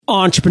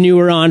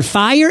Entrepreneur on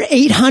Fire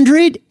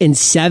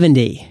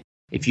 870.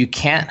 If you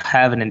can't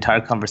have an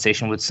entire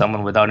conversation with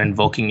someone without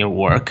invoking your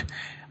work,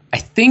 I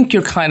think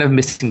you're kind of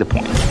missing the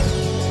point.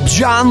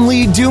 John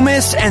Lee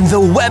Dumas and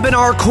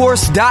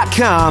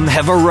thewebinarcourse.com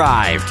have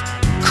arrived.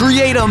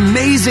 Create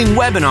amazing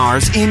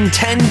webinars in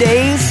 10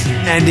 days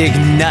and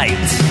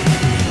ignite.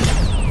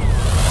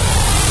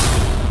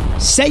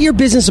 Set your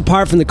business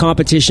apart from the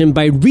competition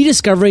by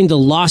rediscovering the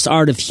lost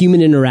art of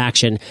human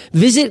interaction.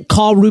 Visit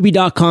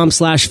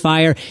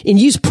callruby.com/fire and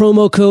use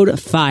promo code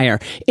FIRE.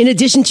 In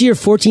addition to your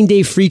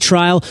 14-day free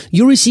trial,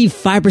 you'll receive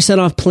 5%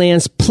 off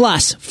plans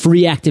plus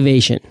free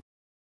activation.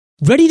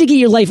 Ready to get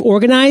your life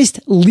organized?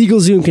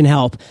 LegalZoom can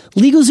help.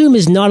 LegalZoom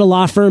is not a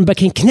law firm, but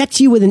can connect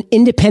you with an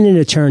independent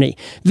attorney.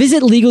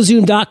 Visit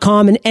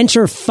LegalZoom.com and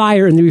enter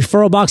FIRE in the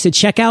referral box at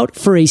checkout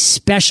for a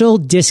special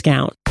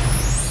discount.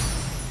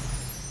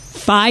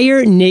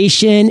 Fire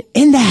Nation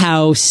in the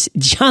house.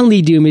 John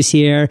Lee Dumas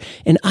here,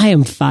 and I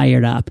am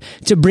fired up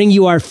to bring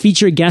you our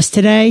featured guest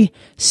today,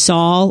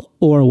 Saul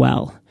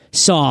Orwell.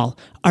 Saul,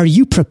 are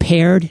you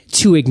prepared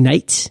to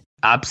ignite?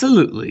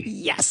 Absolutely.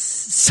 Yes.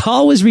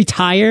 Saul was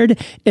retired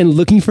and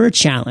looking for a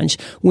challenge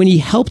when he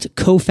helped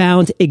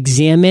co-found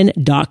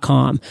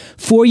Examine.com.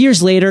 4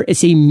 years later,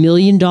 it's $1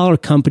 million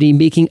company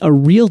making a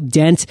real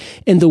dent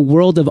in the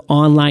world of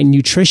online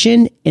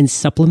nutrition and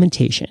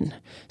supplementation.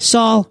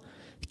 Saul,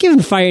 giving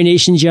Fire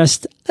Nation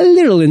just a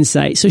little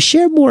insight. So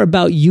share more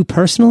about you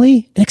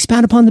personally and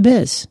expand upon the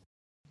biz.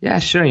 Yeah,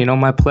 sure.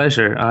 My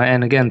pleasure.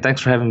 And again, thanks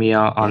for having me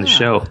on the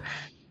show.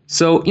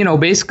 So,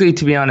 basically,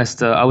 to be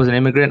honest, I was an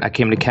immigrant. I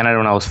came to Canada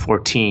when I was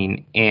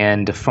 14.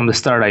 And from the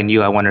start, I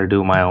knew I wanted to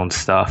do my own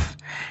stuff.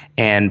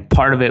 And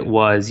part of it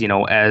was,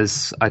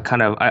 as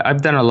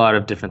I've done a lot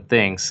of different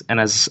things. And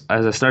as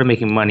I started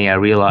making money, I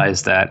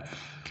realized that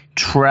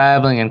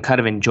traveling and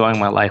kind of enjoying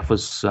my life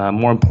was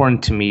more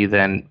important to me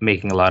than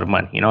making a lot of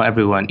money.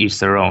 Everyone each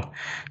their own.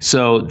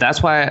 So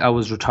that's why I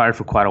was retired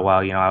for quite a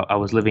while. I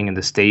was living in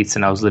the States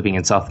and I was living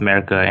in South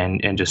America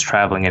and just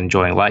traveling and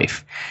enjoying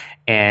life.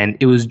 And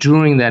it was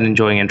during that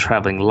enjoying and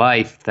traveling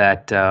life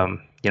that,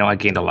 I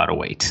gained a lot of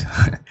weight.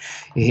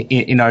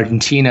 In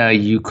Argentina,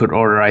 you could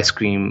order ice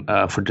cream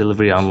for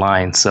delivery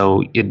online.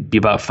 So it'd be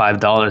about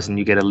 $5 and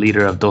you get a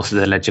liter of dulce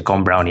de leche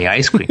con brownie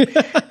ice cream,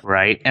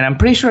 right? And I'm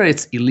pretty sure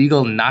it's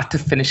illegal not to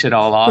finish it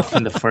all off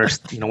in the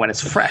first, when it's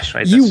fresh,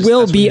 right? You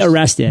will be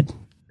arrested.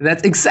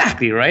 That's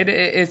exactly right.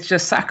 It's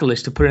just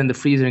sacrilege to put it in the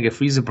freezer and get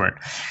freezer burnt.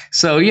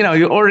 So,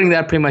 you're ordering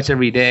that pretty much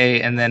every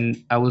day. And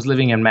then I was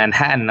living in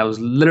Manhattan. I was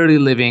literally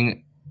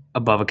living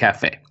above a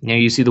cafe.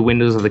 You see the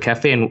windows of the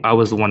cafe and I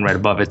was the one right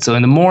above it. So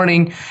in the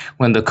morning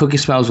when the cookie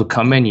smells would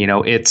come in,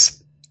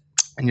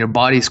 and your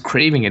body's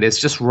craving it. It's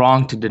just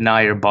wrong to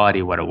deny your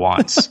body what it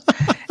wants.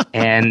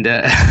 And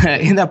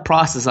in that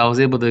process, I was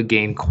able to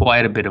gain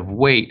quite a bit of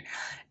weight.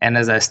 And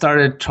as I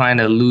started trying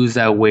to lose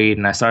that weight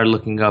and I started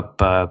looking up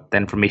the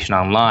information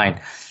online,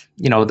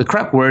 the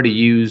correct word to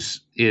use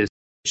is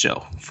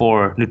show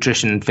for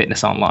nutrition and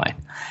fitness online.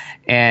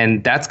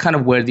 And that's kind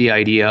of where the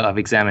idea of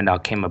Examine.com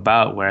came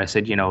about, where I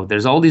said,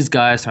 there's all these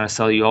guys trying to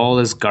sell you all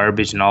this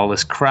garbage and all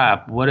this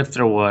crap. What if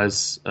there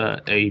was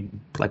a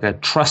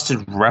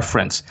trusted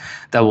reference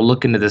that will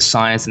look into the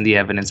science and the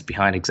evidence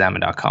behind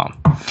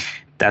Examine.com?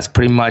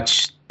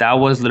 That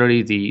was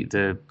literally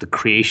the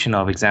creation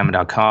of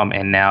Examine.com.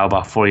 And now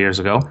about 4 years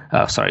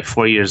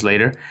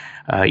later,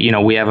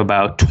 we have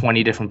about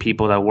 20 different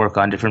people that work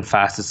on different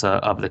facets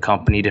of the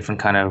company, different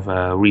kind of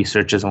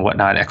researchers and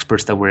whatnot,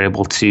 experts that we're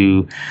able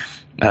to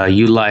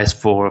utilize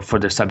for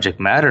their subject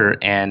matter.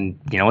 And,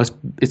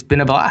 it's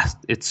been a blast.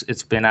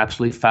 It's been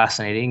absolutely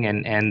fascinating.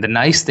 And the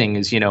nice thing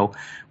is,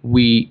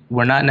 we're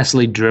not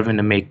necessarily driven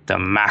to make the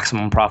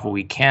maximum profit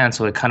we can.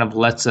 So it kind of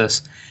lets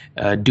us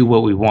do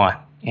what we want.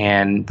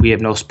 And we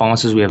have no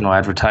sponsors, we have no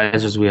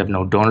advertisers, we have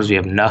no donors, we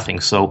have nothing.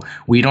 So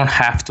we don't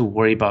have to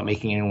worry about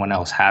making anyone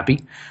else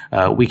happy.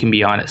 We can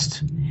be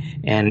honest.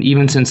 And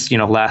even since,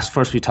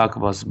 first we talked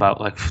about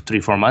like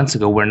 3-4 months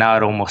ago, we're now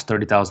at almost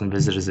 30,000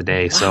 visitors a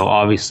day. Wow. So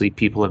obviously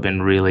people have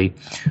been really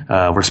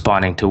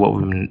responding to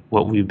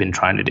what we've been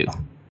trying to do.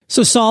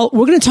 So Saul,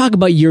 we're going to talk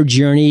about your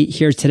journey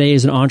here today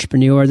as an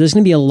entrepreneur. There's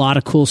going to be a lot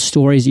of cool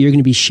stories that you're going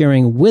to be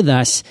sharing with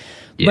us.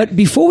 Yeah. But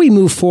before we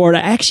move forward, I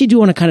actually do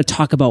want to kind of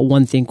talk about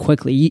one thing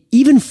quickly.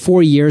 Even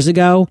 4 years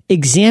ago,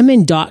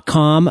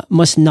 Examine.com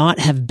must not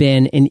have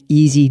been an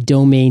easy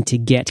domain to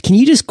get. Can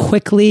you just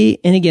quickly,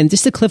 and again,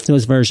 just the Cliff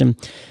Notes version,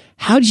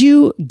 how'd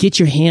you get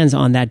your hands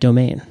on that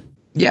domain?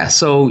 Yeah,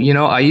 so,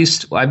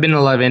 I've been in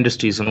a lot of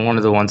industries, and one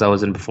of the ones I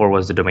was in before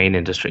was the domain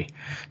industry.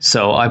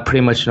 So I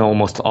pretty much know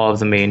almost all of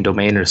the main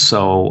domainers.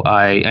 So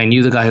I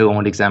knew the guy who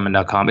owned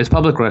Examine.com. It's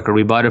public record.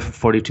 We bought it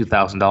for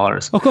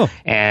 $42,000. Oh, cool.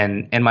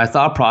 And my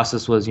thought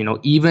process was,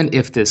 even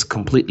if this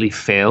completely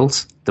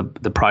fails,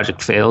 the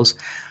project fails,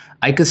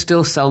 I could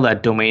still sell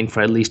that domain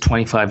for at least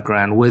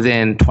 $25,000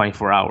 within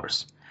 24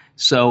 hours.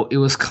 So it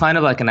was kind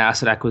of like an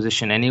asset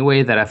acquisition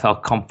anyway that I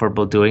felt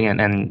comfortable doing,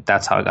 and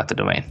that's how I got the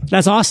domain.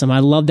 That's awesome. I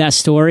love that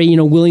story.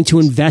 Willing to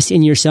invest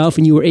in yourself,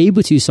 and you were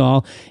able to,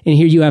 Saul. And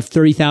here you have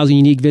 30,000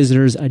 unique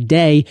visitors a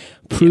day,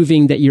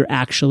 proving that you're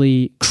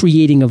actually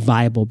creating a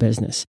viable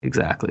business.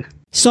 Exactly.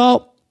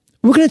 Saul,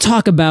 we're going to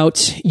talk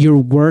about your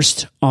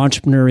worst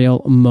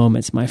entrepreneurial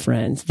moments, my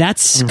friends.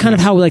 That's kind of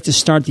how we like to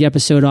start the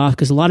episode off,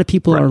 because a lot of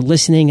people are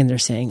listening and they're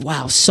saying,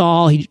 wow,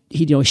 Saul, he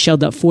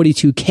shelled out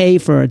 $42K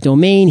for a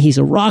domain. He's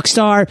a rock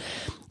star.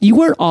 You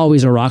weren't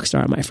always a rock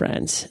star, my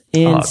friends.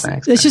 And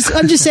thanks.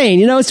 I'm just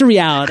saying, it's a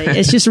reality.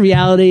 It's just a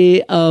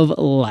reality of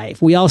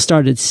life. We all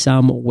started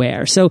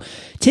somewhere. So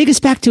take us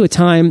back to a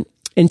time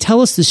and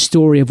tell us the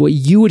story of what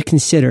you would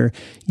consider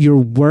your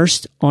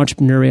worst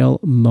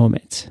entrepreneurial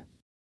moment.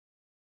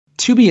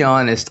 To be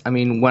honest,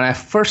 when I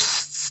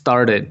first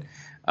started,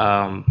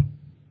 I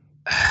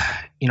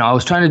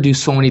was trying to do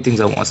so many things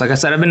at once. Like I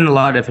said, I've been in a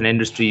lot of different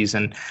industries,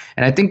 and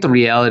I think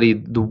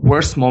the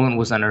worst moment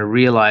was when I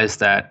realized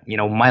that,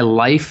 my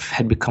life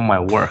had become my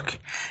work.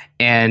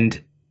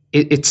 And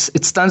it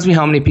stuns me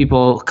how many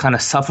people kind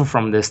of suffer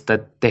from this,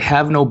 that they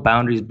have no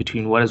boundaries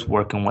between what is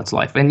work and what's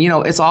life. And,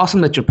 it's awesome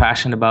that you're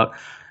passionate about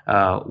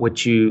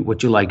what you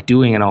like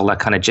doing and all that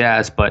kind of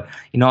jazz. But,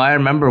 I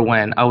remember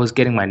when I was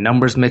getting my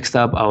numbers mixed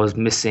up, I was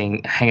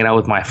missing hanging out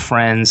with my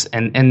friends.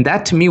 And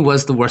that to me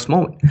was the worst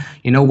moment,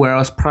 where I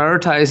was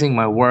prioritizing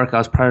my work. I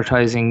was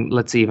prioritizing,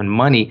 let's say, even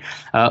money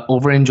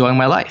over enjoying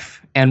my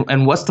life.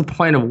 And what's the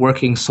point of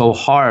working so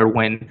hard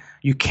when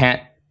you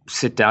can't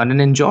sit down and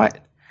enjoy it?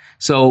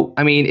 So,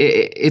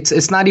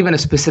 it's not even a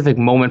specific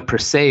moment per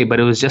se, but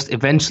it was just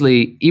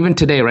eventually, even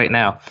today, right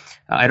now,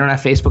 I don't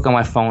have Facebook on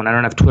my phone. I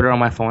don't have Twitter on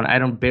my phone. I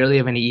don't barely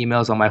have any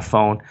emails on my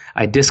phone.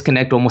 I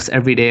disconnect almost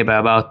every day by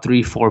about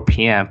 3-4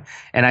 p.m.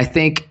 And I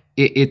think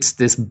it's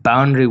this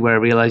boundary where I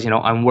realize,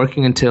 I'm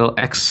working until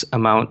X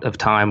amount of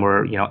time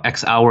or,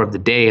 X hour of the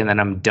day, and then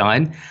I'm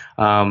done.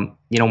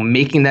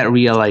 Making that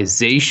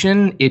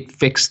realization,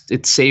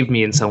 it saved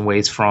me in some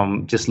ways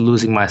from just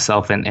losing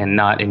myself and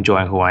not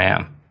enjoying who I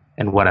am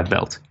and what I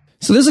built.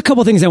 So there's a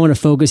couple things I want to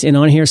focus in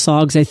on here,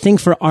 Saul, because I think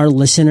for our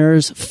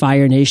listeners,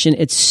 Fire Nation,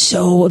 it's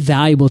so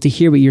valuable to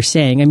hear what you're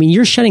saying.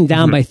 You're shutting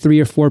down by 3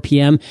 or 4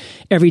 p.m.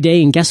 every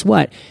day, and guess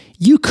what?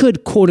 You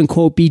could, quote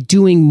unquote, be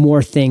doing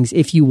more things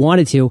if you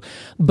wanted to,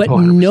 but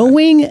 100%.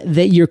 Knowing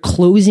that you're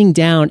closing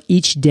down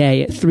each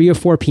day at 3 or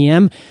 4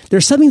 p.m.,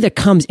 there's something that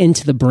comes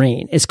into the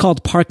brain. It's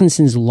called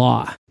Parkinson's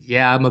Law.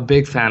 Yeah, I'm a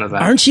big fan of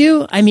that. Aren't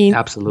you?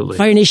 Absolutely.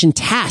 Fire Nation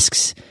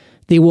tasks,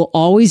 they will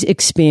always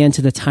expand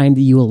to the time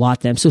that you allot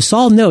them. So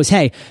Saul knows,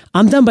 hey,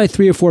 I'm done by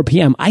 3 or 4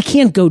 p.m. I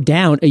can't go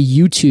down a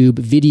YouTube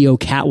video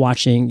cat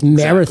watching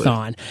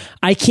marathon. Exactly.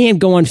 I can't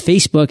go on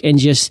Facebook and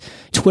just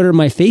Twitter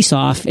my face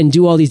off and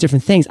do all these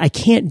different things. I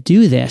can't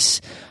do this.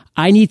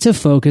 I need to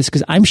focus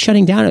because I'm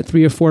shutting down at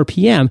 3 or 4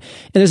 p.m.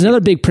 And there's another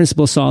big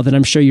principle, Saul, that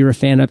I'm sure you're a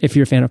fan of if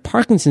you're a fan of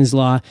Parkinson's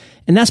Law,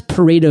 and that's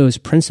Pareto's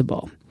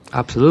principle.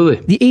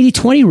 Absolutely. The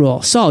 80-20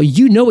 rule. Saul,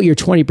 you know what your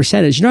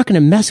 20% is. You're not going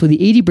to mess with the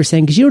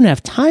 80% because you don't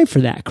have time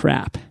for that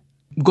crap.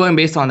 Going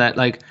based on that,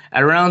 like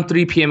at around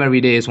 3 p.m.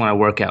 every day is when I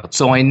work out.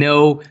 So I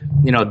know,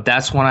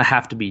 that's when I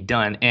have to be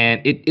done.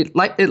 And it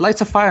lights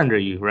a fire under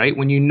you, right?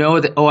 When you know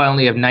that, I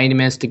only have 90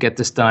 minutes to get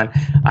this done.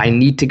 I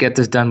need to get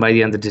this done by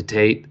the end of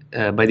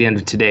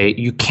today.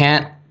 You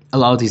can't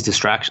allow these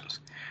distractions.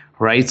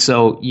 Right.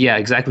 So, yeah,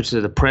 exactly. Which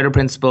is the Pareto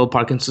principle,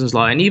 Parkinson's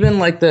Law, and even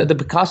like the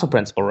Picasso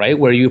principle, right?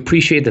 Where you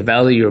appreciate the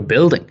value you're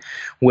building,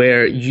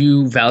 where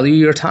you value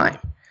your time.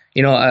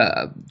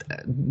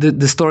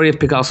 The story of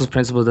Picasso's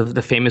principle,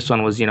 the famous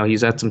one was,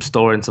 he's at some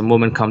store and some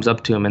woman comes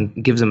up to him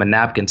and gives him a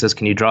napkin, says,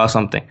 "Can you draw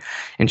something?"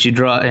 And he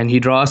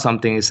draws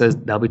something. He says,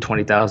 "That'll be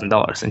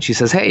 $20,000." And she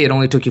says, "Hey, it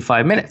only took you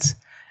 5 minutes."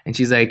 And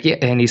she's like, "Yeah."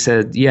 And he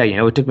said, "Yeah,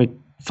 it took me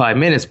 5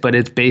 minutes, but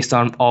it's based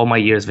on all my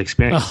years of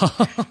experience."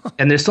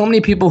 And there's so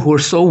many people who are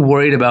so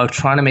worried about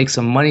trying to make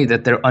some money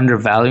that they're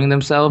undervaluing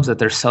themselves, that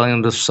they're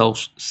selling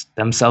themselves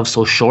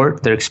so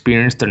short, their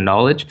experience, their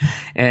knowledge.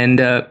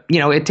 And,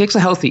 it takes a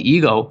healthy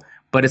ego,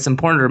 but it's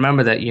important to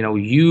remember that,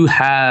 you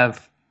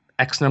have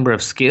X number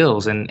of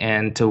skills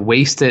and to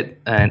waste it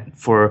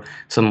for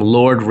some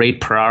lowered rate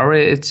per hour,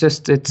 it's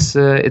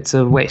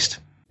a waste.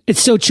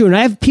 It's so true. And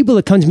I have people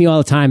that come to me all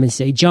the time and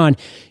say, John,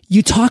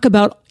 you talk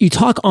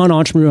on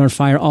Entrepreneur on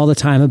Fire all the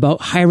time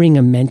about hiring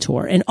a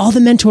mentor, and all the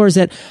mentors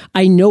that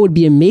I know would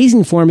be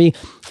amazing for me,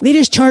 they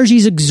just charge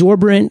these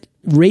exorbitant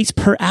rates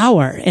per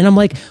hour. And I'm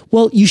like,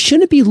 well, you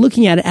shouldn't be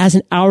looking at it as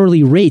an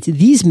hourly rate.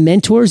 These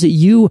mentors that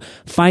you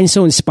find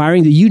so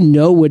inspiring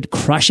that would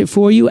crush it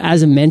for you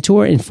as a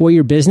mentor and for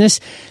your business,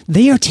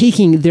 they are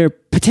taking their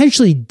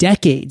potentially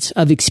decades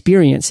of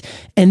experience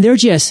and they're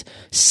just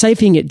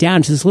siphoning it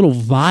down to this little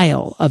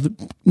vial of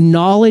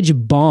knowledge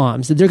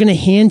bombs that they're going to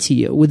hand to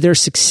you with their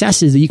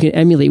successes that you can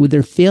emulate, with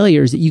their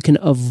failures that you can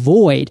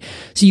avoid.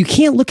 So you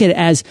can't look at it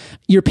as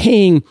you're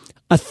paying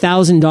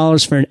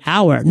 $1,000 for an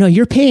hour. No,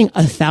 you're paying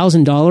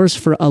 $1,000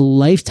 for a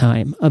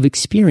lifetime of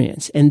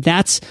experience. And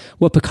that's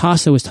what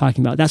Picasso was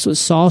talking about. That's what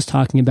Saul's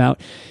talking about.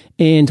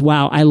 And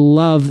wow, I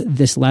love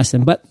this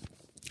lesson. But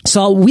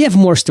So we have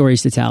more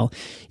stories to tell.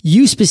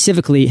 You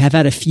specifically have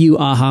had a few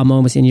aha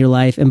moments in your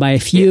life. And by a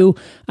few,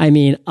 I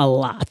mean a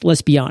lot.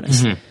 Let's be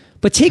honest.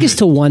 But take us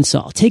to one,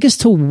 Saul. Take us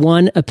to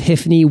one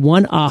epiphany,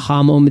 one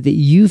aha moment that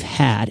you've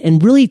had,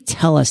 and really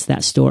tell us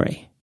that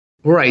story.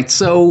 Right.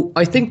 So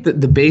I think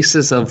that the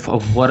basis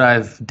of what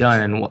I've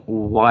done and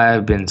why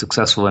I've been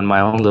successful in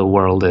my own little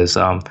world is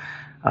I've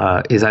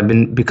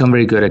become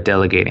very good at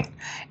delegating.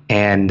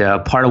 And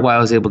part of why I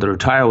was able to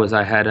retire was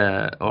I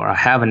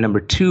have a number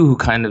two who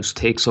kind of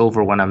takes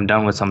over when I'm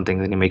done with something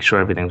and he makes sure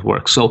everything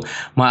works. So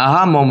my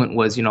aha moment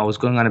was, I was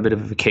going on a bit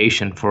of a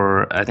vacation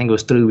for, I think it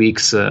was 3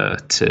 weeks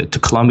to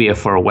Colombia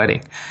for a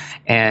wedding.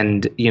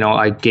 And,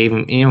 I gave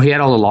him, he had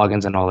all the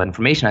logins and all that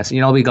information. I said,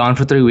 I'll be gone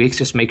for 3 weeks.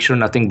 Just make sure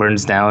nothing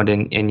burns down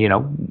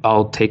and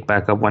I'll take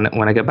back up when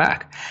I get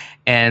back.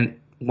 And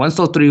once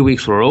those 3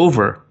 weeks were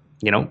over,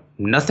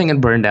 nothing had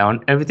burned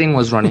down. Everything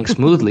was running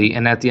smoothly.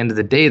 And at the end of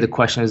the day, the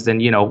question is then,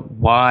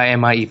 why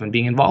am I even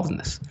being involved in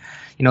this?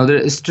 There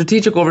is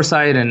strategic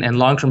oversight and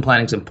long-term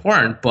planning is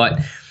important. But,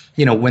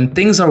 when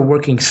things are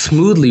working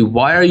smoothly,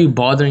 why are you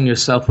bothering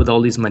yourself with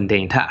all these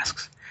mundane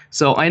tasks?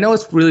 So I know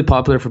it's really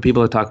popular for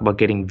people to talk about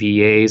getting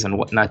VAs and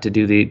whatnot to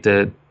do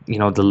the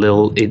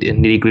little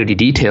nitty-gritty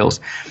details.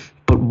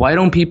 But why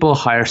don't people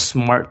hire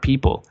smart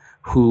people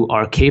who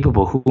are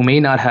capable, who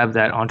may not have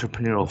that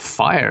entrepreneurial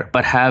fire,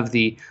 but have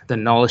the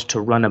knowledge to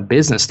run a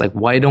business? Like,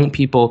 why don't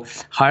people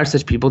hire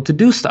such people to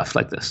do stuff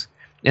like this?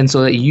 And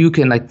so that you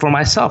can, like, for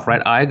myself,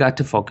 right, I got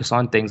to focus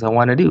on things I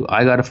want to do.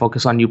 I got to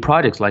focus on new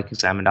projects like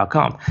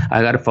Examine.com.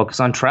 I got to focus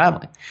on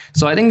traveling.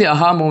 So I think the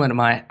aha moment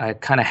I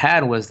kind of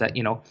had was that,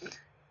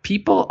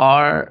 people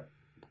are,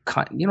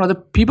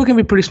 the people can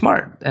be pretty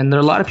smart, and there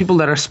are a lot of people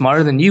that are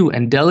smarter than you,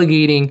 and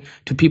delegating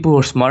to people who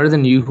are smarter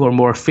than you, who are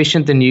more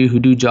efficient than you, who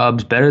do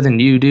jobs better than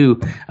you do.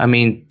 I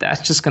mean,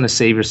 that's just going to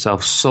save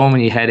yourself so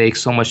many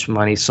headaches, so much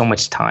money, so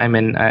much time.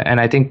 And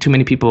I think too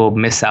many people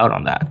miss out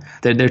on that.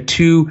 They're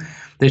too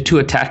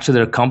attached to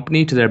their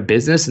company, to their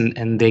business,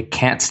 and they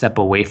can't step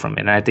away from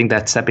it. And I think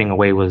that stepping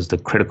away was the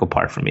critical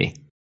part for me.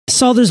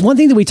 So there's one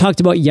thing that we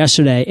talked about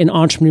yesterday in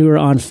Entrepreneur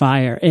on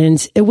Fire,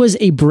 and it was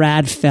a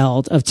Brad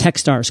Feld of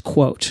Techstars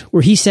quote,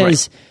 where he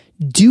says,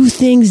 do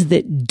things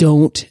that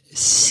don't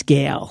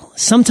scale.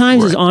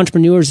 Sometimes as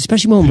entrepreneurs,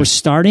 especially when we're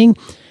starting,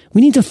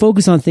 we need to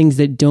focus on things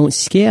that don't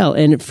scale.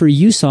 And for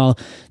you, Saul,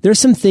 there's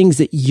some things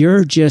that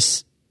you're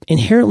just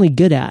inherently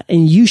good at,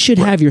 and you should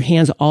have your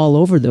hands all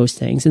over those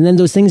things. And then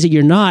those things that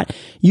you're not,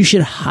 you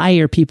should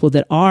hire people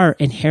that are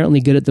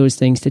inherently good at those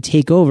things to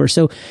take over.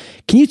 So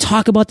can you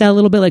talk about that a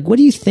little bit? Like, what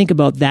do you think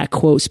about that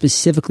quote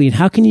specifically, and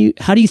how do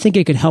you think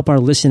it could help our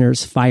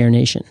listeners, Fire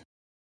Nation?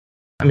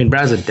 I mean,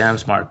 Brad's a damn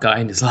smart guy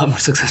and he's a lot more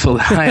successful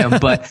than I am.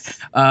 But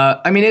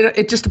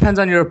it just depends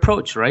on your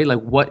approach, right?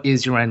 Like, what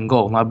is your end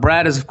goal? Now,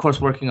 Brad is, of course,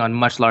 working on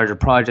much larger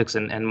projects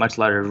and much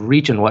larger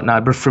reach and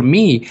whatnot. But for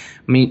me,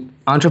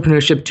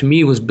 entrepreneurship to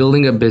me was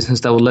building a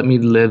business that will let me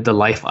live the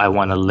life I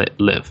want to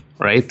live,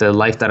 right? The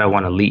life that I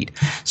want to lead.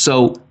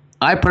 So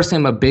I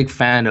personally am a big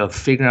fan of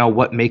figuring out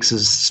what makes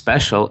us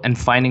special and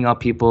finding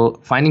people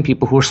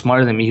who are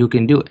smarter than me who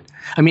can do it.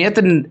 I mean, at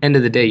the end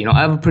of the day,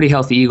 I have a pretty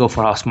healthy ego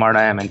for how smart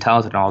I am and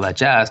talented and all that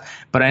jazz,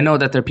 but I know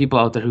that there are people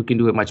out there who can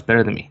do it much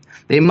better than me.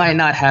 They might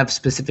not have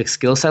specific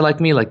skill set like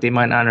me, like they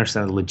might not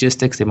understand the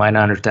logistics, they might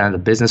not understand the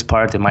business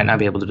part, they might not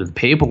be able to do the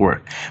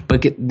paperwork,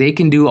 but they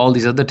can do all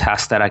these other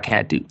tasks that I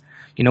can't do.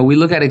 We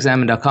look at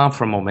Examine.com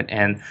for a moment,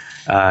 and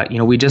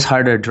we just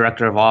hired a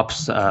director of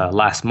ops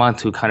last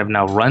month who kind of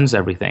now runs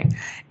everything.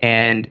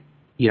 And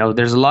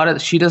there's a lot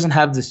of, she doesn't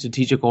have the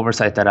strategic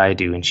oversight that I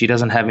do, and she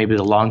doesn't have maybe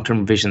the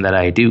long-term vision that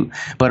I do.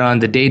 But on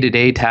the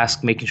day-to-day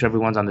task, making sure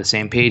everyone's on the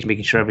same page,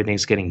 making sure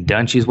everything's getting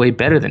done, she's way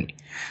better than me.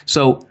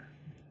 So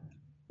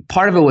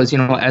part of it was,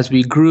 as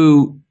we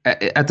grew,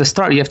 at the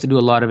start, you have to do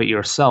a lot of it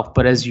yourself.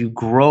 But as you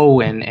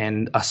grow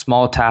and a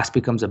small task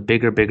becomes a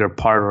bigger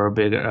part, or a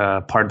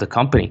bigger part of the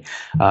company,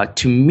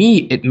 to me,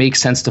 it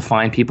makes sense to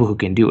find people who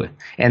can do it.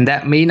 And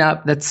that's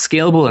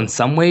scalable in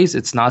some ways.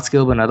 It's not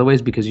scalable in other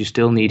ways because you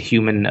still need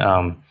human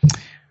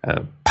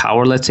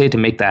power, let's say, to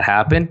make that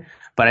happen.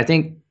 But I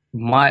think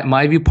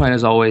my viewpoint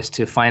is always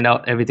to find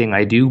out everything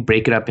I do,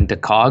 break it up into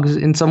cogs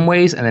in some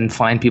ways, and then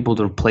find people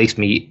to replace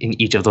me in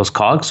each of those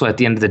cogs. So at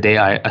the end of the day,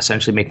 I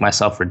essentially make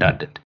myself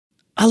redundant.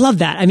 I love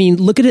that. I mean,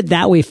 look at it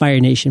that way, Fire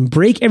Nation.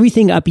 Break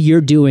everything up you're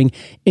doing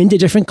into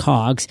different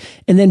cogs,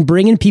 and then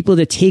bring in people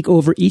to take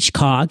over each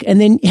cog. And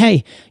then,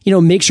 hey,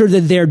 make sure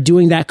that they're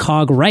doing that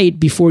cog right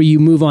before you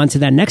move on to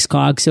that next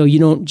cog, so you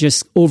don't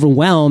just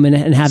overwhelm and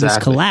have this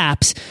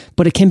collapse.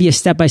 But it can be a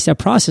step-by-step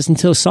process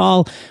until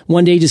Saul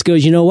one day just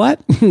goes, you know what?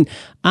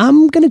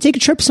 I'm going to take a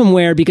trip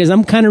somewhere because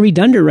I'm kind of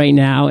redundant right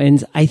now.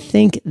 And I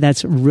think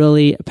that's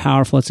really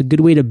powerful. It's a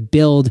good way to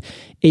build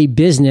a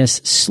business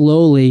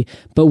slowly,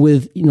 but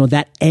with,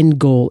 that end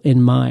goal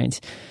in mind.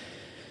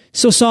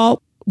 So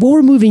Saul, What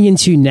we're moving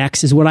into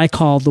next is what I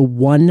call the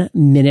 1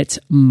 minute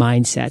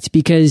mindset,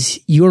 because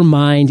your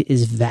mind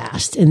is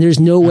vast and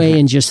there's no way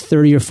in just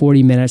 30 or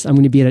 40 minutes I'm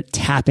going to be able to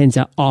tap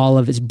into all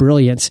of its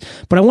brilliance.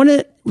 But I want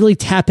to really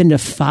tap into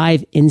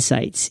 5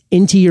 insights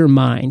into your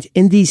mind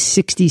in these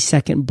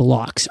 60-second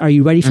blocks. Are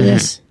you ready for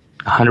this?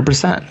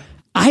 100%.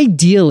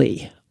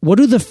 Ideally, what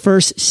do the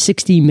first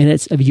 60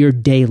 minutes of your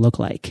day look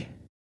like?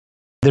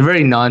 They're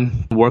very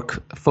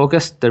non-work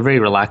focused. They're very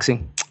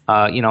relaxing.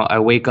 I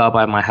wake up,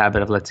 I have my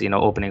habit of,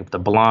 opening up the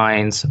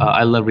blinds.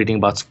 I love reading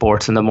about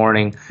sports in the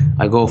morning.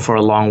 I go for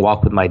a long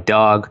walk with my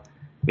dog.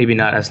 Maybe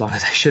not as long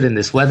as I should in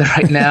this weather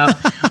right now.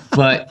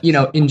 But,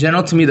 in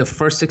general, to me, the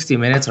first 60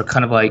 minutes are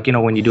kind of like,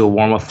 when you do a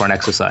warm-up for an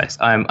exercise.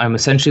 I'm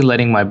essentially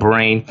letting my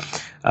brain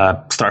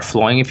start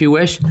flowing, if you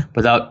wish,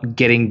 without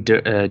getting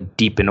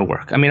deep into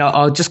work. I mean,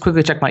 I'll just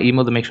quickly check my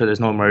email to make sure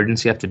there's no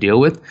emergency I have to deal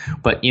with.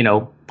 But,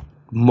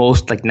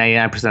 most, like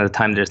 99% of the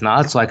time, there's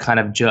not. So I kind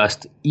of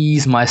just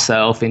ease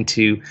myself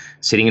into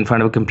sitting in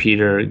front of a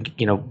computer,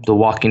 the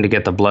walking to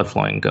get the blood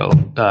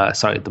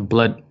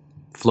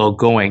flow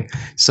going.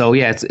 So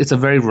yeah, it's a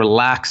very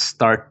relaxed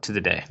start to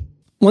the day.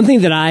 One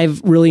thing that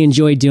I've really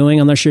enjoyed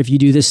doing, I'm not sure if you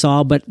do this,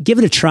 Saul, but give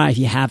it a try if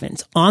you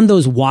haven't. On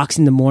those walks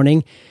in the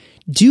morning,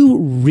 do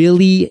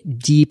really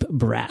deep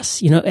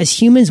breaths. As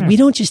humans, we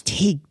don't just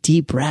take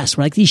deep breaths.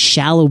 We're like these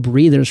shallow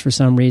breathers for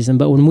some reason.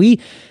 But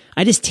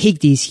I just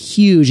take these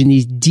huge and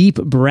these deep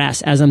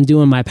breaths as I'm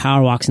doing my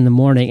power walks in the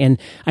morning, and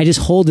I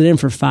just hold it in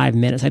for 5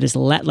 minutes. I just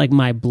let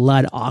my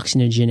blood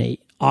oxygenate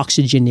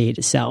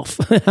itself,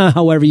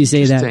 however you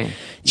say that.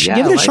 Yeah,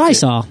 give it a try,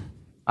 Saul.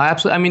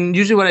 Absolutely. I mean,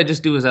 usually what I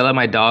just do is I let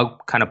my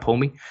dog kind of pull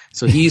me.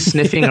 So he's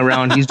sniffing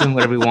around, he's doing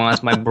whatever he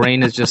wants. My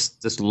brain is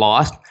just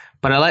lost.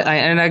 But I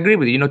agree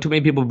with you. Too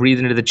many people breathe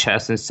into the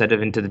chest instead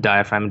of into the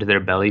diaphragm, into their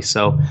belly.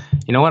 So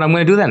you know what? I'm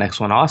going to do that next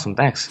one. Awesome.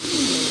 Thanks.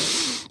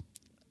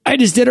 I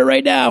just did it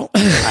right now.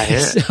 I hear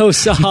it. So,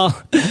 Saul,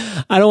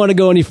 I don't want to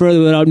go any further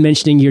without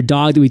mentioning your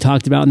dog that we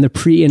talked about in the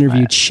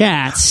pre-interview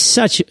chat.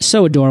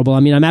 So adorable.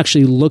 I mean, I'm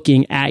actually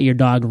looking at your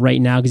dog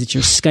right now because it's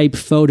your Skype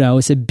photo.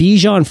 It's a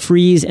Bichon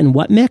Frise and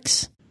what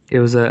mix? It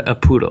was a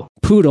poodle.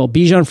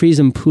 Bichon Frise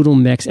and poodle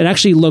mix. It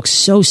actually looks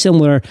so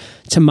similar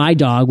to my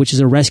dog, which is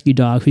a rescue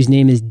dog whose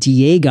name is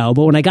Diego.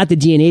 But when I got the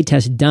DNA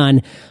test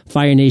done,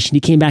 Fire Nation,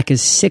 he came back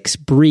as 6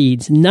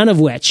 breeds, none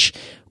of which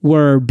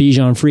were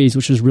Bichon Frise,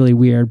 which was really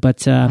weird.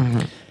 But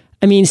I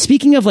mean,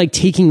 speaking of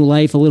taking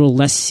life a little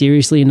less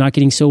seriously and not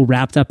getting so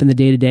wrapped up in the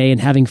day-to-day and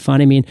having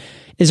fun, I mean,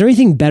 is there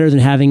anything better than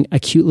having a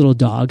cute little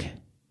dog?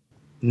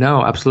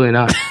 No, absolutely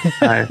not.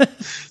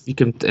 You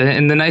can,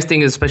 and the nice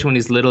thing is, especially when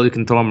he's little, you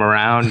can throw him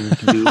around and you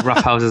can do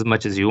roughhouse as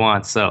much as you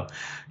want. So,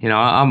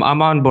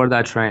 I'm on board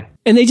that train.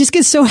 And they just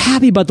get so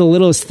happy about the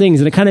littlest things,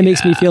 and it kind of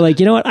makes me feel like,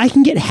 you know what, I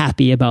can get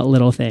happy about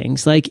little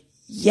things.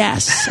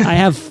 Yes, I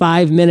have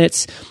 5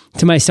 minutes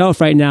to myself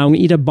right now. I'm going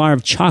to eat a bar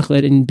of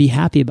chocolate and be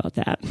happy about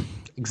that.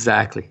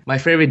 Exactly. My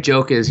favorite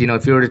joke is,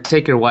 if you were to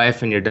take your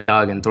wife and your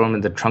dog and throw them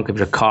in the trunk of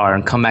your car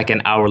and come back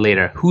an hour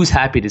later, who's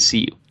happy to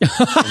see you?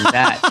 And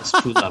that is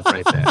true love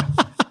right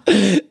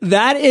there.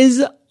 That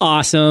is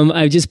awesome.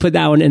 I just put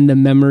that one in the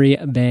memory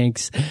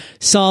banks.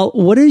 Saul,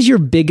 what is your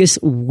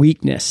biggest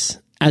weakness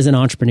as an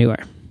entrepreneur?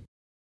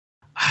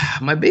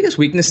 My biggest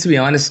weakness, to be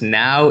honest,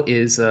 now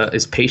is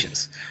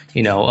patience.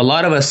 A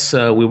lot of us,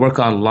 we work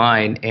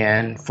online,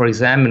 and for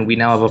Examine, we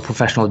now have a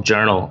professional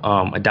journal,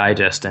 a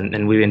digest,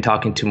 and we've been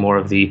talking to more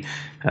of the,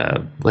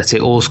 let's say,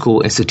 old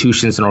school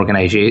institutions and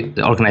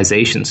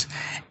organizations.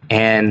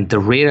 And the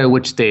rate at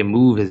which they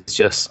move is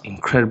just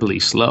incredibly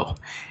slow.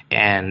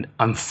 And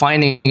I'm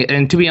finding it,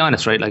 and to be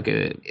honest, right,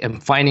 I'm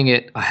finding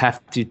it, I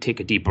have to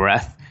take a deep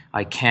breath.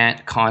 I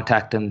can't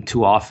contact them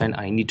too often.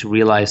 I need to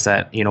realize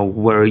that,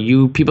 where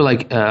people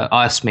like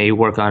us may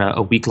work on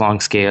a week-long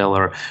scale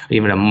or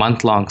even a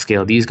month-long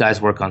scale, these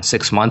guys work on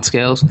 6-month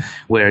scales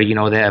where,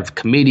 they have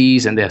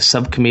committees and they have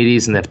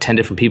subcommittees and they have 10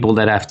 different people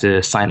that have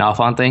to sign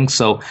off on things.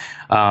 So,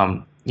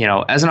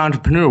 as an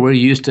entrepreneur, we're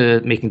used to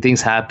making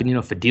things happen.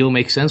 If a deal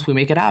makes sense, we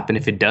make it happen.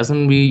 If it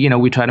doesn't,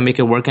 we try to make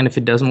it work. And if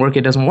it doesn't work,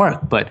 it doesn't work.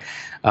 But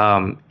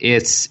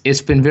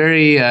it's been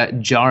very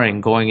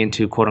jarring going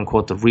into, quote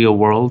unquote, the real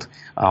world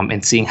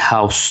and seeing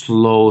how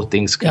slow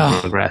things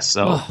can progress.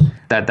 So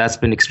that's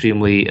been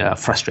extremely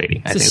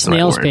frustrating. It's a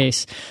snail's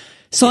pace.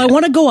 So I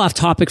want to go off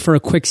topic for a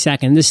quick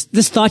second. This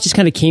thought just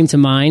kind of came to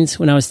mind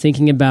when I was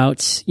thinking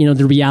about,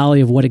 the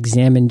reality of what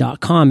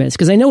examine.com is.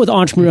 Because I know with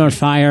Entrepreneur on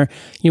Fire,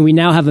 we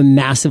now have a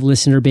massive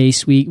listener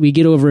base. We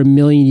get over 1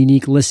 million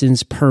unique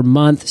listens per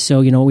month.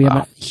 So, we have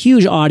a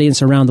huge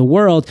audience around the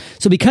world.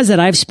 So because of that,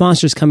 I have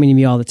sponsors coming to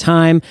me all the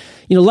time.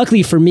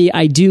 Luckily for me,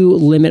 I do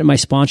limit my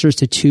sponsors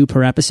to 2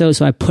 per episode.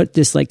 So I put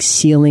this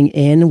ceiling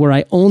in where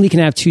I only can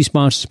have 2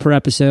 sponsors per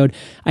episode.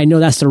 I know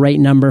that's the right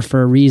number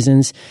for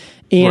reasons.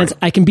 And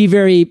I can be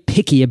very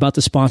picky about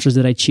the sponsors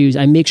that I choose.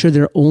 I make sure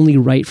they're only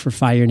right for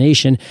Fire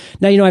Nation.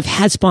 Now, I've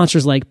had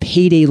sponsors like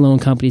payday loan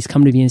companies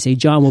come to me and say,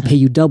 John, we'll pay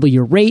you double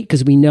your rate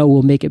because we know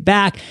we'll make it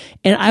back.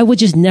 And I would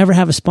just never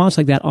have a sponsor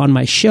like that on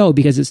my show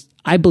because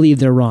I believe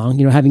they're wrong,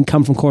 having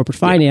come from corporate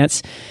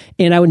finance.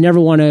 And I would never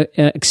want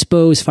to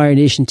expose Fire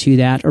Nation to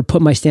that or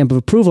put my stamp of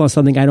approval on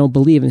something I don't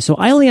believe in. So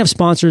I only have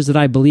sponsors that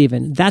I believe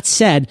in. That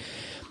said,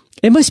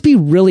 it must be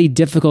really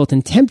difficult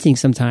and tempting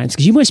sometimes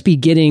because you must be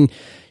getting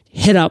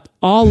hit up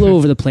all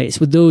over the place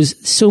with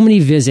so many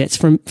visits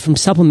from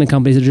supplement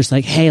companies that are just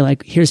like, hey,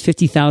 like, here's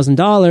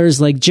 $50,000.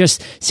 Like,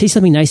 just say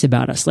something nice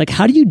about us. Like,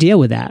 how do you deal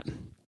with that?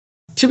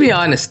 To be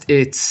honest,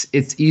 it's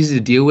easy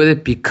to deal with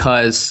it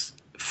because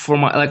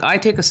I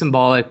take a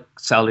symbolic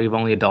salary of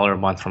only $1 a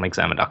month from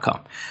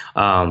examine.com.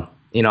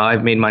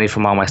 I've made money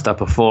from all my stuff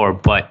before,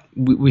 but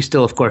we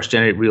still, of course,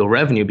 generate real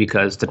revenue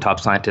because the top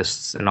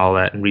scientists and all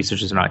that and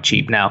researchers are not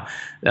cheap. Now,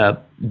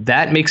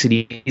 that makes it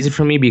easy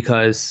for me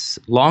because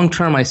long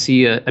term, I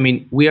see,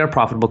 we are a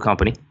profitable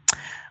company.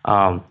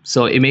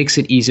 So it makes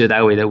it easier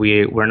that way that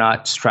we're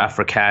not strapped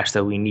for cash,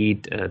 that we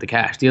need the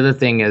cash. The other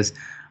thing is,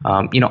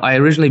 I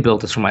originally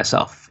built this for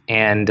myself.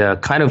 And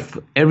kind of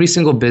every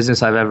single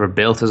business I've ever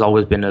built has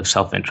always been of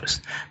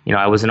self-interest.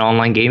 I was in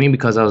online gaming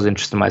because I was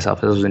interested in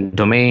myself. I was in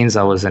domains.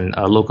 I was in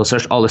local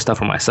search, all this stuff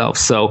for myself.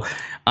 So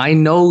I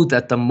know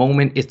that the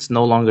moment it's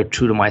no longer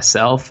true to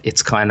myself,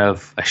 it's kind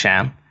of a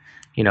sham.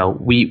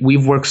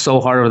 We've worked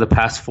so hard over the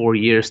past 4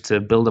 years to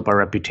build up our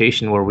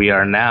reputation where we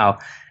are now.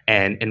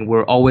 And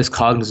we're always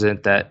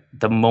cognizant that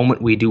the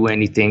moment we do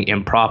anything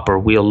improper,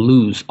 we'll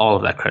lose all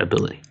of that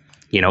credibility.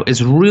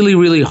 It's really,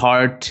 really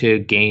hard to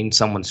gain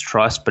someone's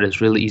trust, but it's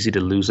really easy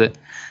to lose it.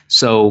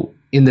 So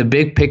in the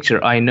big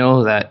picture, I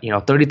know that,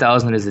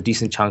 30,000 is a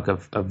decent chunk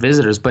of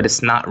visitors, but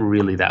it's not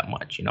really that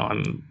much.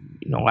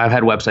 I've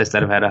had websites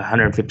that have had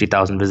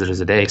 150,000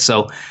 visitors a day.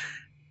 So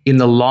in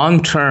the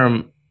long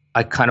term,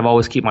 I kind of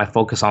always keep my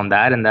focus on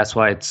that. And that's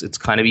why it's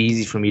kind of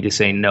easy for me to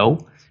say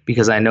no,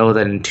 because I know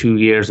that in 2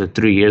 years or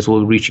 3 years,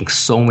 we'll be reaching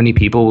so many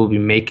people, we'll be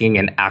making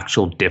an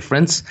actual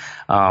difference.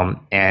 And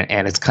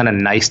it's kind of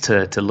nice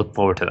to look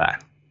forward to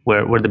that,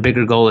 where the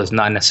bigger goal is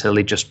not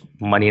necessarily just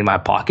money in my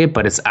pocket,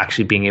 but it's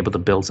actually being able to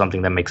build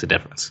something that makes a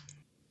difference.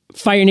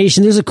 Fire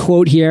Nation, there's a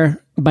quote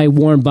here by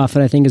Warren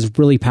Buffett I think is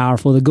really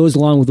powerful that goes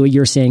along with what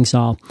you're saying,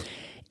 Saul.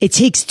 It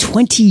takes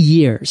 20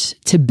 years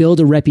to build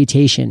a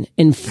reputation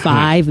and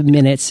 5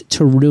 minutes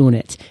to ruin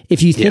it.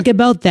 If you think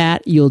about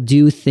that, you'll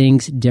do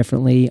things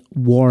differently.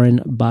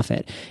 Warren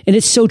Buffett. And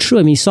it's so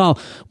true. Saul,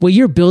 what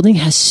you're building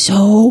has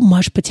so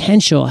much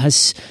potential,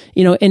 and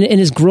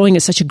is growing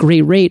at such a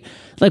great rate.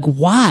 Like,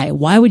 why?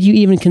 Why would you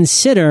even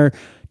consider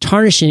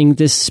tarnishing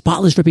this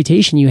spotless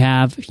reputation you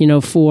have,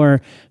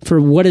 for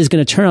what is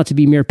going to turn out to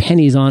be mere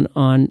pennies on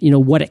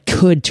what it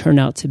could turn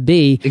out to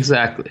be?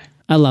 Exactly.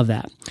 I love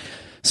that.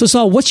 So,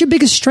 Saul, what's your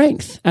biggest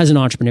strength as an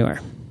entrepreneur?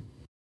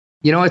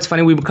 It's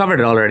funny. We've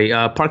covered it already.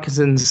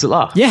 Parkinson's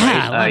law.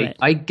 Yeah, right?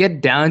 I get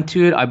down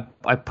to it.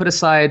 I put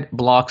aside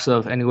blocks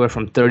of anywhere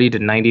from 30 to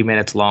 90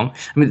 minutes long.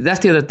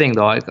 That's the other thing,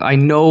 though. I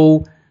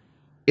know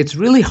it's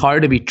really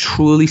hard to be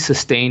truly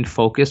sustained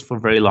focused for a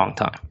very long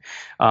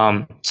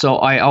time. So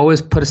I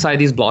always put aside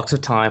these blocks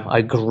of time.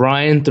 I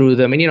grind through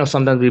them. And,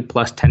 sometimes we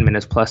plus 10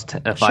 minutes, plus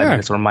 5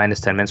 minutes, or minus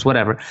 10 minutes,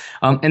 whatever.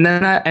 And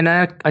then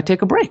I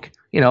take a break.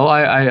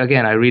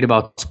 I read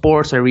about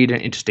sports. I read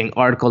an interesting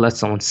article that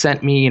someone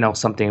sent me,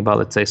 something about,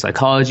 let's say,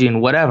 psychology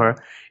and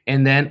whatever.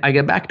 And then I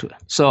get back to it.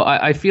 So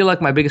I feel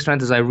like my biggest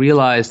strength is I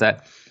realize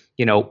that,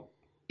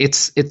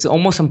 it's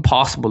almost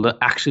impossible to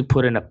actually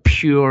put in a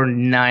pure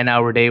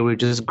 9-hour day where you're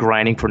just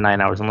grinding for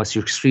 9 hours unless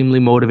you're extremely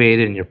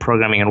motivated and you're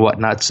programming and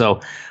whatnot.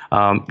 So,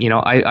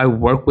 I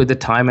work with the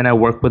time and I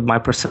work with my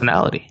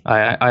personality.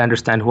 I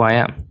understand who I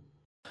am.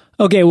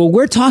 Okay, well,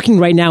 we're talking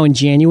right now in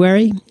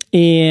January,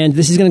 and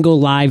this is going to go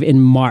live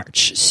in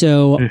March.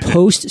 So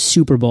post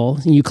Super Bowl,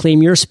 you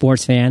claim you're a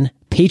sports fan,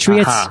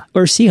 Patriots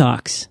or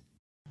Seahawks?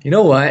 You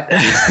know what?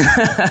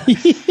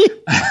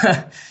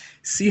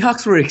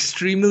 Seahawks were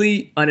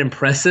extremely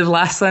unimpressive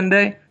last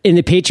Sunday. And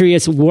the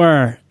Patriots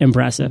were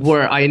impressive.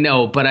 I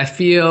know, but I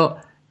think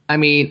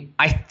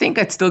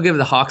I'd still give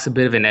the Hawks a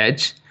bit of an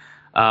edge.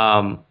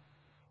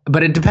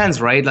 But it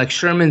depends, right? Like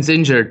Sherman's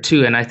injured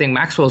too, and I think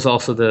Maxwell's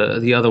also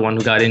the other one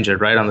who got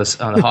injured, right, on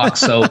the Hawks.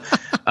 So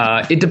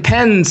it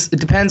depends. It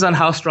depends on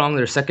how strong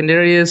their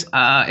secondary is,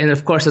 and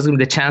of course, there's going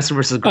to be the Chancellor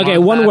versus. Okay,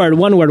 one word. I'm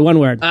going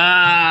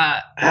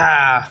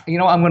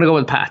to go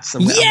with Pats.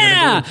 I'm going to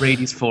go with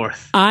Brady's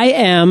fourth. I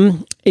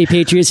am a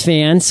Patriots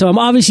fan, so I'm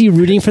obviously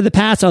rooting for the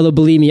Pats. Although,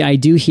 believe me, I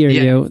do hear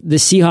you. The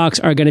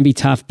Seahawks are going to be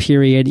tough.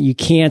 Period. You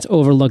can't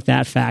overlook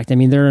that fact.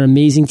 They're an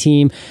amazing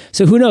team.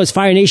 So who knows?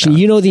 Fire Nation,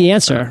 you know the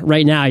answer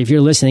right now if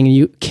you're listening and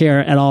you care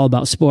at all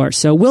about sports.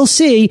 So we'll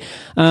see.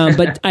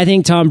 But I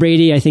think Tom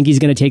Brady, he's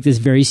going to take this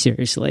very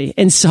seriously.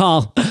 And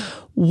Saul,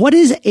 what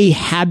is a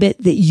habit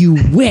that you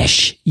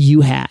wish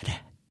you had?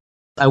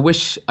 I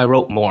wish I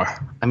wrote more.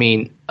 I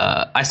mean,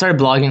 I started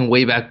blogging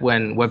way back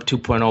when Web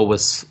 2.0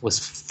 was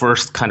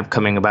first kind of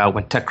coming about,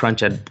 when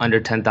TechCrunch had under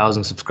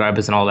 10,000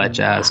 subscribers and all that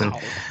jazz. And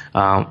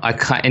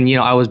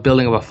I was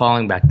building up a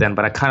following back then,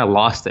 but I kind of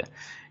lost it.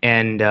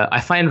 And I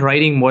find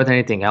writing more than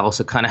anything else,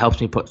 it kind of helps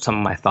me put some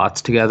of my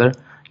thoughts together.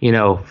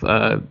 I've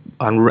been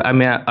on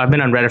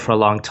Reddit for a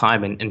long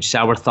time, and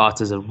Shower Thoughts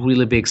is a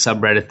really big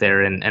subreddit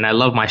there, and I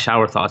love my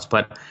shower thoughts,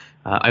 but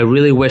I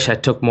really wish I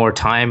took more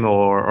time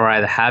or I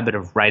had a habit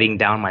of writing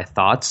down my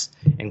thoughts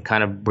and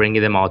kind of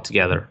bringing them all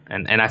together.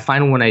 And I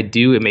find when I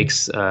do, it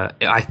makes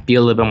I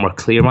feel a little bit more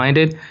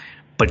clear-minded.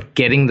 But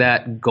getting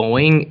that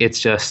going, it's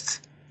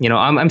just,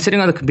 I'm sitting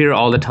on the computer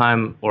all the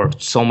time, or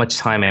so much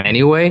time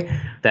anyway,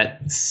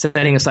 that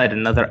setting aside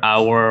another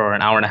hour or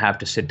an hour and a half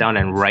to sit down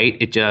and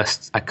write,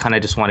 I kind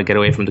of just want to get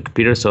away from the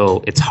computer.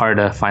 So it's hard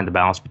to find the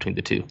balance between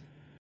the two.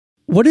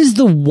 What is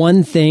the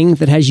one thing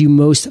that has you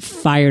most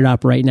fired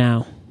up right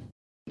now?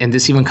 And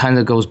this even kind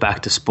of goes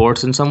back to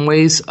sports in some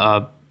ways,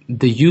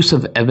 the use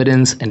of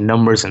evidence and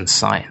numbers in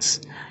science.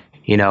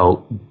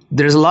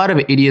 There's a lot of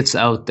idiots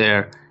out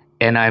there,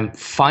 and I'm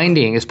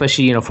finding,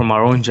 especially, from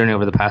our own journey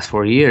over the past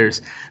 4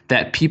 years,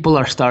 that people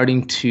are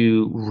starting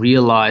to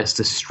realize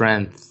the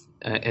strength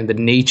and the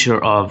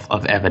nature of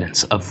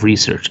evidence, of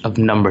research, of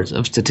numbers,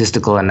 of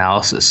statistical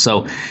analysis.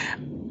 So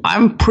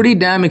I'm pretty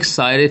damn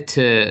excited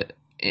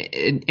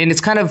and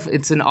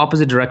it's an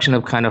opposite direction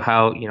of kind of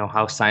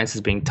how science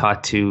is being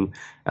taught to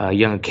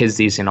young kids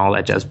these and all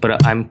that jazz.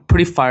 But I'm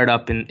pretty fired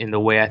up in the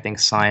way I think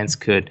science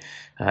could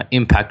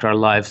impact our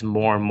lives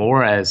more and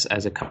more as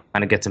it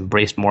kind of gets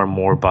embraced more and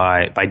more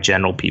by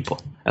general people.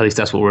 At least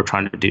that's what we're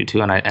trying to do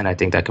too, and I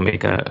think that can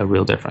make a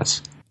real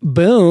difference.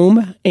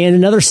 Boom. And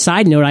another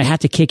side note I have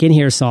to kick in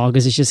here, Saul,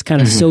 because it's just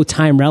kind of so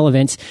time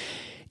relevant.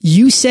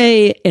 You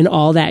say "and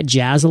all that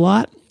jazz" a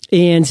lot.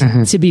 And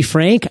to be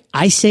frank,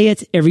 I say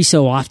it every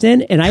so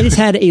often. And I just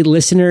had a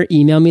listener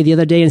email me the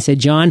other day and said,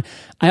 John,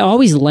 I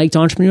always liked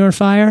Entrepreneur on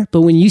Fire, but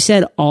when you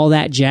said "all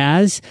that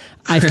jazz,"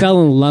 I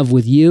fell in love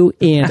with you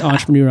and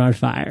Entrepreneur on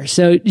Fire.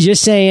 So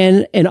just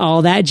saying, and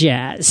all that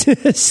jazz.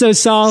 So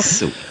Saul,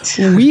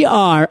 we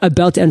are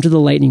about to enter the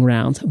lightning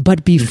round.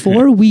 But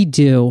before we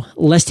do,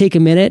 let's take a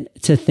minute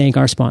to thank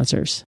our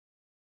sponsors.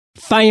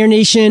 Fire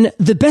Nation,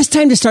 the best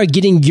time to start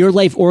getting your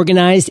life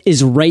organized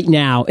is right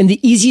now, and the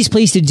easiest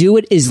place to do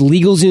it is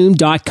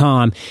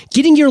LegalZoom.com.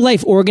 Getting your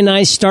life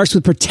organized starts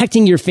with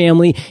protecting your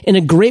family, and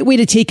a great way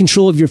to take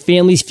control of your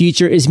family's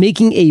future is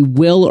making a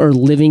will or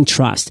living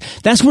trust.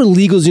 That's where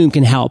LegalZoom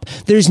can help.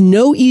 There's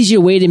no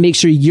easier way to make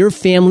sure your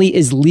family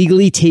is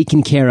legally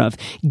taken care of.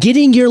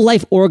 Getting your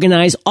life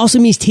organized also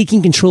means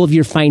taking control of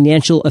your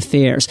financial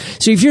affairs.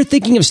 So if you're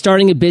thinking of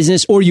starting a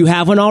business or you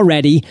have one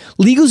already,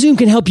 LegalZoom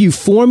can help you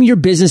form your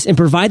business and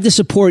provide the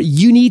support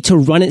you need to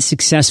run it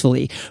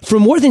successfully. For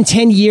more than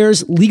 10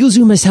 years,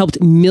 LegalZoom has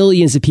helped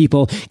millions of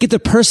people get the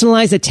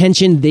personalized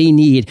attention they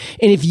need.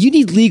 And if you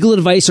need legal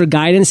advice or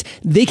guidance,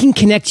 they can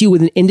connect you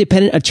with an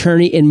independent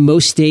attorney in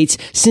most states,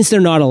 since they're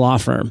not a law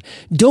firm.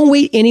 Don't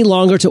wait any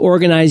longer to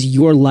organize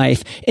your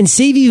life, and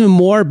save even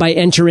more by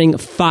entering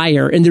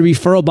FIRE in the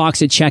referral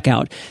box at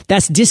checkout.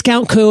 That's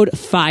discount code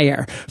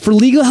FIRE. For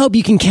legal help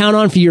you can count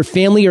on for your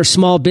family or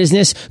small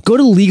business, go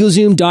to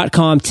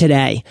LegalZoom.com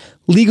today.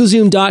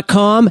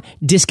 LegalZoom.com,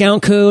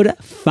 discount code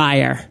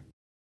FIRE.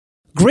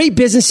 Great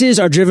businesses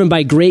are driven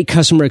by great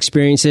customer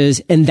experiences,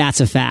 and that's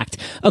a fact.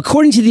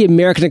 According to the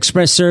American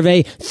Express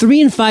survey,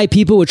 3 in 5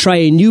 people would try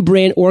a new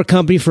brand or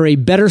company for a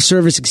better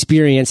service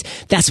experience.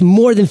 That's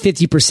more than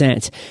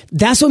 50%.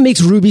 That's what makes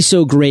Ruby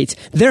so great.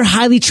 Their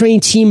highly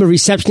trained team of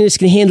receptionists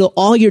can handle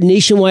all your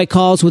nationwide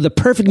calls with a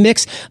perfect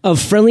mix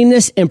of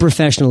friendliness and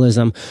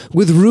professionalism.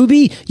 With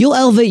Ruby, you'll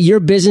elevate your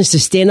business to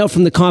stand out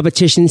from the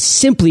competition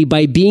simply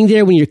by being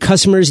there when your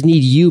customers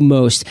need you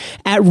most.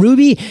 At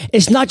Ruby,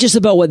 it's not just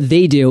about what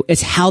they do,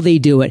 it's how they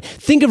do it.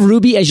 Think of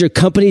Ruby as your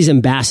company's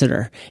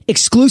ambassador.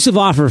 Exclusive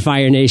offer,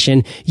 Fire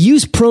Nation.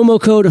 Use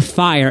promo code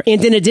FIRE.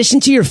 And in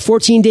addition to your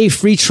 14-day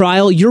free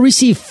trial, you'll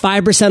receive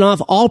 5%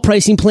 off all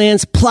pricing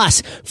plans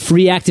plus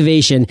free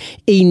activation,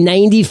 a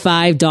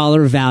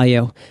 $95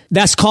 value.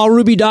 That's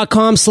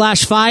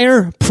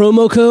callruby.com/fire,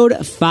 promo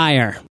code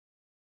FIRE.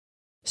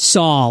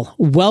 Saul,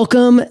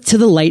 welcome to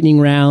the lightning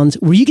round,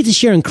 where you get to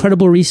share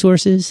incredible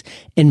resources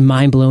and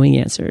mind-blowing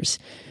answers.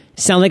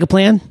 Sound like a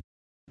plan?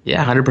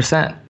 Yeah,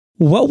 100%.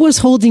 What was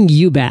holding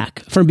you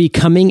back from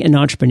becoming an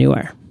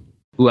entrepreneur?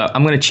 Well,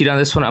 I'm going to cheat on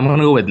this one. I'm going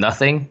to go with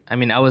nothing. I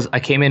mean, I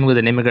came in with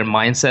an immigrant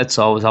mindset,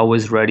 so I was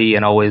always ready,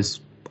 and I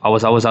was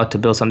always out to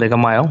build something on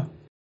my own.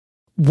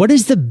 What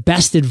is the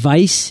best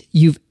advice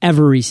you've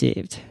ever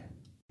received?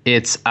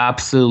 It's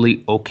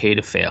absolutely okay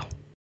to fail.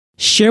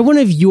 Share one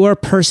of your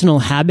personal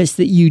habits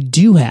that you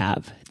do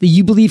have that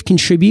you believe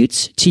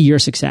contributes to your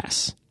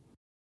success.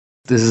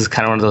 This is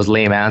kind of one of those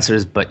lame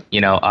answers, but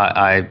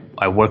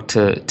I work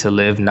to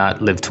live,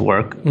 not live to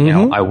work.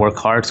 I work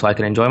hard so I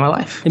can enjoy my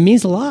life. It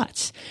means a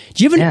lot.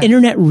 Do you have an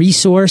internet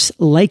resource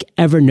like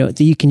Evernote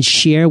that you can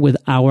share with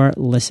our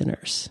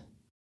listeners?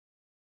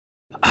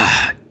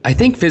 I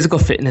think physical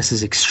fitness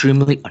is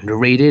extremely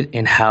underrated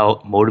in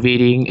how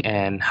motivating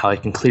and how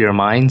it can clear your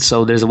mind.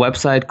 So there's a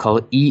website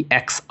called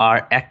exrx.net.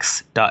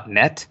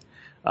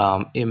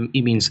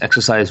 It means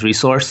exercise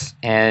resource,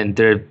 and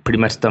they're pretty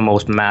much the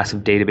most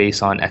massive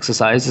database on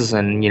exercises.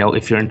 And,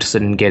 if you're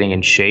interested in getting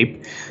in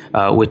shape,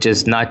 which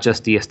is not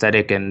just the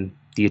aesthetic and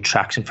the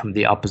attraction from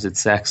the opposite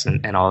sex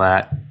and all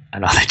that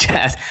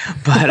jazz,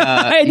 but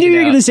I knew you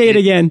were going to say it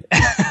again.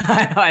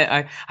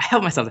 I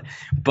help myself,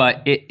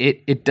 but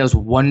it does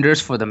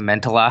wonders for the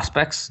mental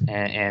aspects,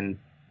 and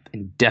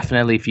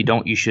definitely if you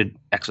don't, you should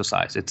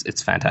exercise.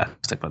 It's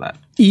fantastic for that.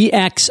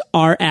 exrx.net.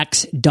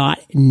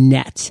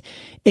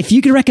 If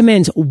you could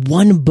recommend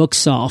one book,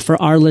 Saul, for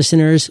our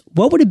listeners,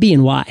 what would it be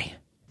and why?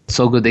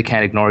 So good they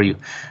can't ignore you.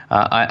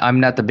 I'm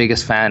not the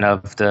biggest fan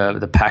of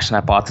the passion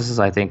hypothesis.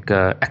 I think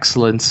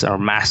excellence or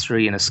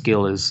mastery in a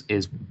skill is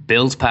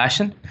builds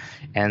passion,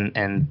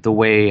 and the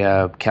way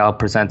Cal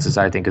presents this,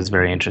 I think, is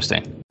very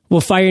interesting.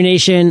 Well, Fire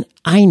Nation,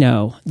 I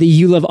know that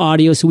you love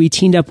audio, so we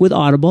teamed up with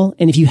Audible.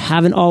 And if you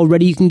haven't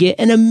already, you can get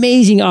an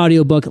amazing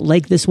audiobook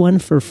like this one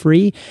for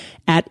free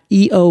at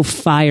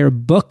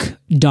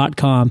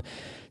eofirebook.com.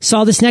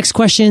 Saul, this next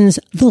question's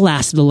the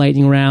last of the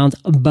lightning round,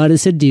 but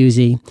it's a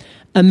doozy.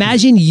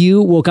 Imagine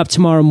you woke up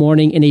tomorrow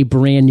morning in a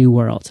brand new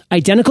world,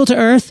 identical to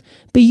Earth,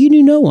 but you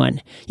knew no one.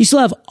 You still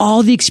have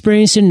all the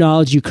experience and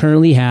knowledge you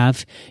currently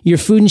have, your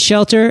food and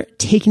shelter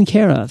taken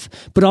care of,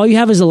 but all you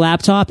have is a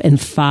laptop and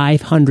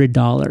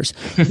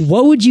 $500.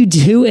 What would you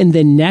do in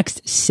the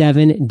next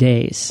 7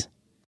 days?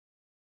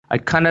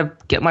 I'd kind of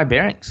get my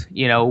bearings.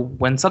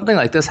 When something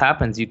like this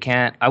happens,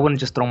 I wouldn't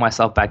just throw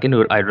myself back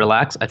into it. I'd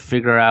relax. I'd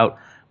figure out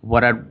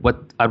what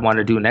I'd want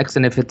to do next.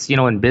 And if it's,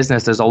 in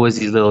business, there's always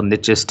these little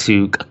niches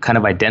to kind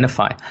of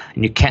identify.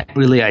 And you can't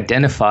really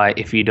identify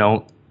if you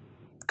don't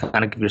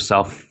kind of give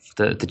yourself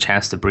the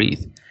chance to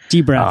breathe.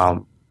 Deep breath.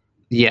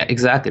 Yeah,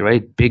 exactly.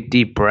 Right. Big,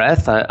 deep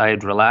breath.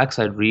 I'd relax.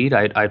 I'd read.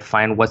 I'd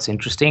find what's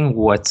interesting,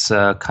 what's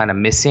kind of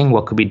missing,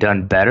 what could be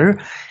done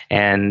better.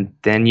 And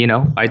then,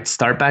 I'd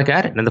start back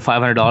at it. And the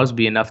 $500 would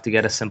be enough to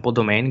get a simple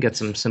domain, get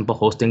some simple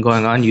hosting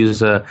going on,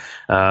 use a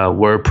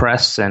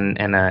WordPress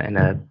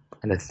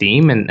and a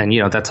theme, and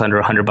that's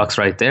under $100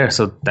 right there.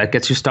 So that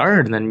gets you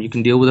started, and then you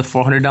can deal with the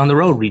 $400 down the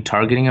road,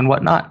 retargeting and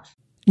whatnot.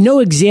 No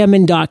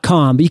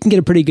examine.com, but you can get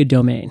a pretty good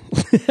domain.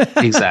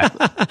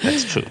 Exactly.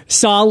 That's true.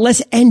 Saul,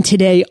 let's end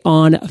today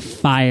on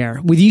fire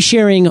with you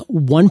sharing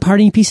one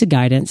parting piece of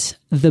guidance,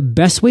 the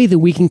best way that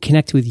we can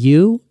connect with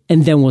you,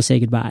 and then we'll say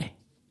goodbye.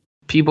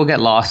 People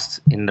get lost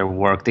in their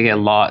work. They get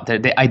lost.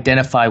 They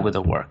identify with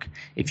the work.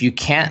 If you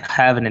can't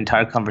have an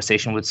entire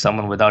conversation with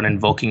someone without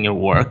invoking your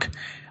work,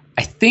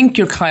 I think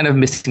you're kind of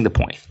missing the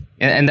point.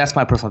 And that's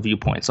my personal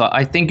viewpoint. So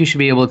I think you should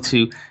be able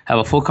to have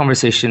a full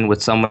conversation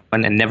with someone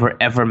and never,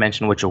 ever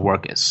mention what your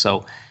work is.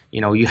 So,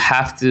 you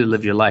have to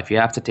live your life. You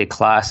have to take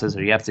classes,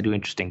 or you have to do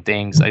interesting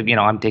things.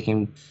 I'm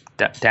taking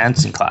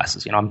dancing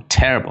classes. I'm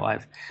terrible.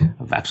 I've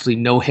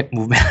absolutely no hip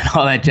movement and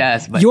all that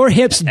jazz. But your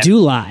hips do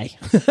lie.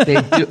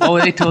 They do. Oh,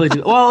 they totally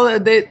do.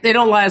 Well, they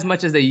don't lie as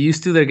much as they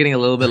used to. They're getting a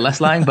little bit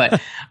less lying. But,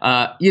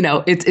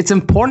 it's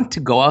important to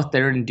go out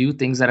there and do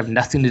things that have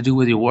nothing to do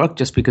with your work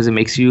just because it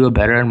makes you a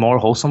better and more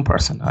wholesome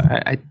person.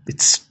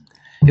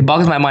 It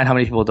boggles my mind how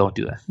many people don't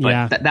do that. But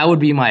yeah. that would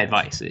be my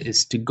advice,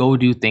 is to go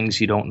do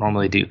things you don't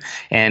normally do.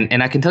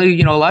 And I can tell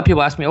you, a lot of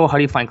people ask me, how do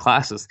you find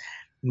classes?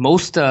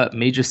 Most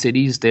major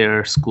cities,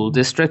 their school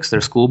districts, their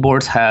school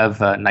boards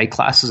have night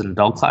classes and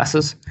adult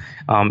classes.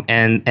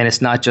 And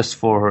it's not just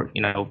for,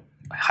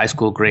 high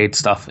school grade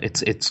stuff.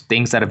 It's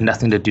things that have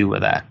nothing to do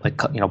with that, like,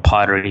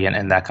 pottery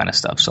and that kind of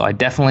stuff. So I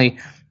definitely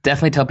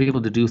tell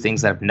people to do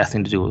things that have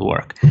nothing to do with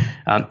work.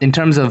 In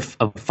terms of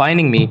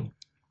finding me,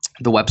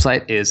 the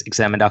website is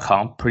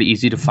examine.com. Pretty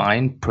easy to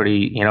find.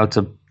 It's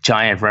a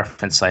giant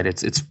reference site.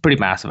 It's pretty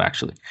massive,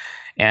 actually.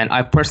 And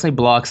I personally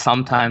blog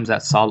sometimes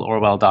at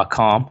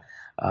saulorwell.com.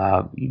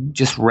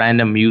 Just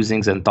random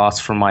musings and thoughts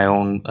from my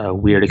own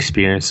weird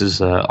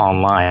experiences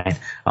online.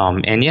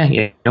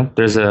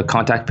 There's a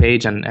contact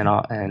page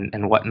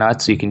and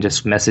whatnot, so you can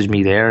just message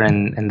me there,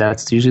 and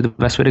that's usually the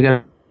best way to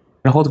get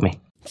a hold of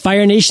me.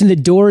 Fire Nation, the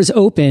door is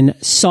open.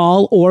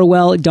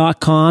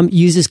 saulorwell.com.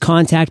 Use his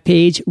contact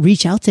page.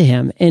 Reach out to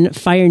him. And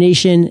Fire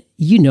Nation,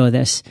 you know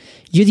this.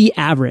 You're the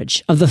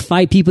average of the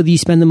 5 people that you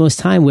spend the most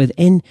time with.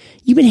 And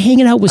you've been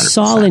hanging out with 100%.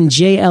 Saul and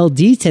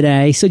JLD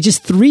today. So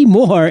just 3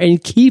 more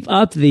and keep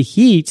up the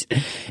heat.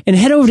 And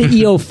head over to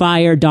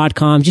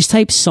eofire.com. Just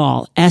type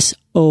Saul,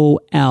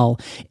 S-O-L,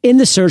 in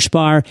the search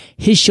bar.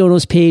 His show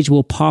notes page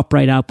will pop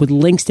right up with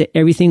links to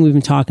everything we've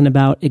been talking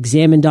about.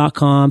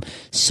 Examine.com,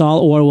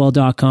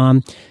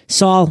 saulorwell.com.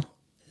 Saul,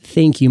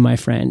 thank you, my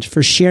friend,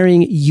 for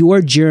sharing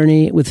your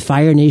journey with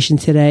Fire Nation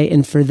today.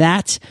 And for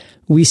that,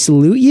 we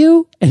salute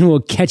you, and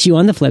we'll catch you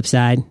on the flip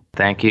side.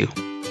 Thank you.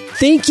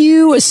 Thank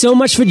you so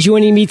much for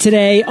joining me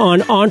today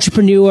on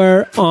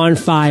Entrepreneur on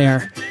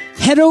Fire.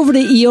 Head over to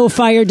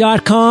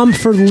eofire.com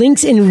for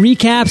links and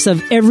recaps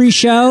of every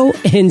show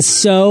and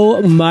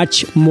so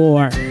much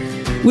more.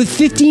 With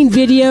 15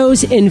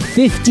 videos in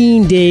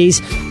 15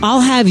 days,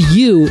 I'll have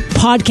you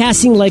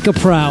podcasting like a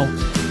pro.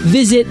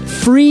 Visit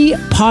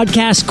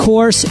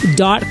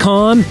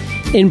freepodcastcourse.com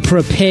and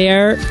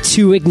prepare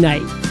to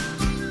ignite.